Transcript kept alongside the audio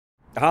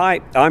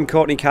Hi, I'm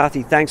Courtney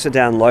Carthy. Thanks for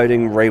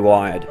downloading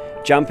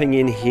Rewired. Jumping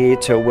in here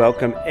to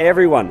welcome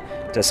everyone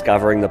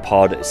discovering the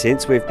pod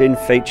since we've been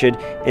featured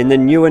in the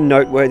new and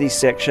noteworthy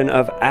section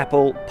of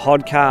Apple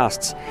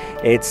Podcasts.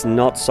 It's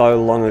not so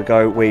long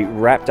ago we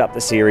wrapped up the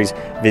series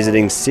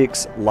visiting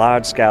 6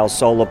 large-scale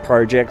solar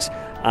projects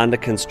under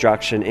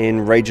construction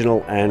in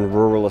regional and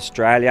rural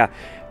Australia.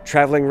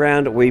 Travelling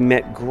around, we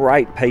met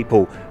great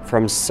people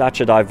from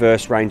such a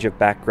diverse range of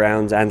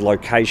backgrounds and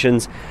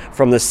locations,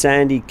 from the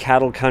sandy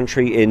cattle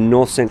country in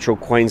north central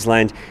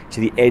Queensland to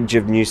the edge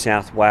of New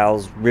South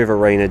Wales,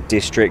 Riverina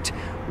district,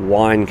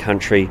 wine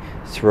country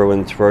through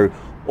and through,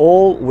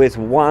 all with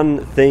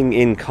one thing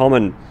in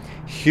common: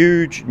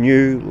 huge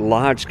new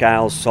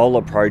large-scale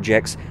solar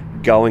projects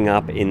going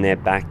up in their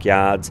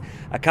backyards.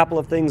 A couple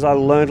of things I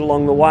learned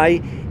along the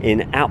way: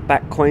 in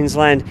outback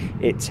Queensland,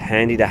 it's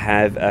handy to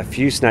have a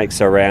few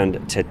snakes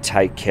around to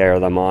take care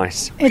of the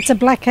mice. It's a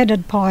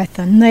black-headed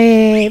python.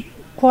 They're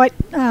quite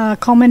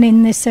common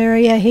in this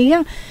area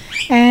here,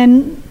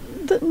 and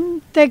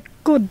they're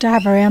good to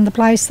have around the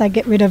place. They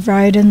get rid of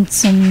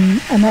rodents and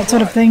that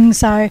sort of thing.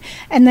 So,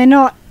 and they're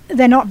not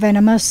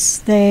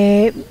venomous.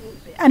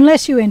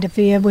 Unless you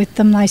interfere with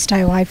them, they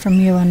stay away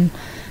from you and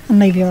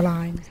leave you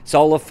alone.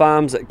 Solar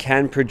farms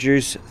can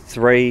produce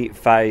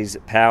 3-phase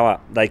power.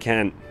 They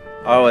can.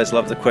 I always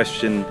love the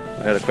question.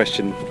 I had a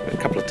question a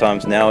couple of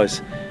times now: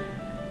 is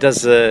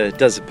does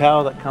the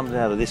power that comes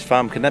out of this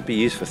farm, can that be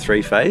used for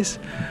 3-phase?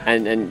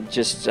 And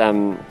just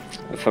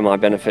for my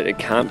benefit, it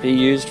can't be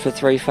used for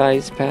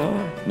 3-phase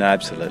power? No,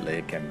 absolutely,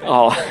 it can be.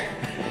 Oh,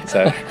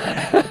 so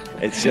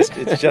it's just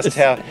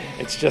how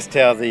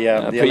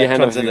the put your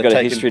hand up electrons if that you've are got a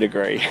taken. history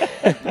degree.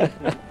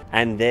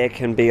 And there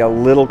can be a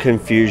little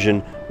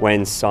confusion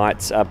when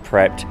sites are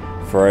prepped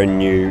for a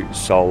new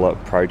solar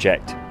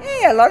project.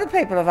 Yeah, a lot of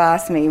people have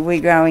asked me, we're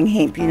growing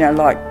hemp,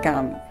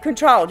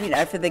 controlled,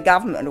 for the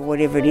government or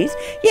whatever it is.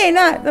 Yeah,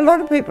 no, a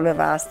lot of people have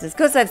asked us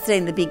because they've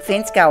seen the big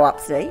fence go up,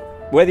 see?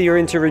 Whether you're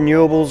into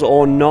renewables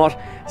or not,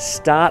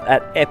 start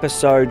at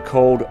episode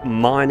called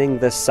Mining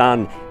the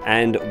Sun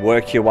and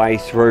work your way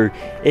through.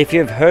 If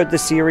you've heard the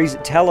series,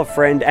 tell a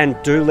friend and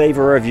do leave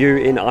a review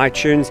in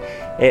iTunes.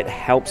 It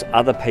helps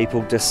other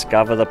people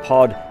discover the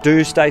pod.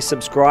 Do stay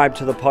subscribed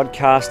to the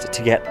podcast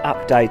to get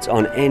updates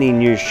on any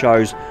new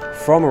shows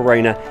from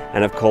ARENA,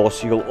 and of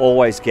course you'll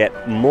always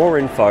get more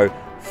info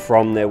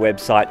from their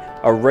website,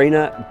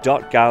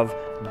 arena.gov.au.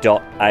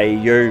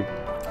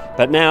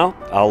 But now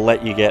I'll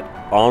let you get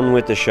on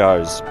with the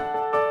shows.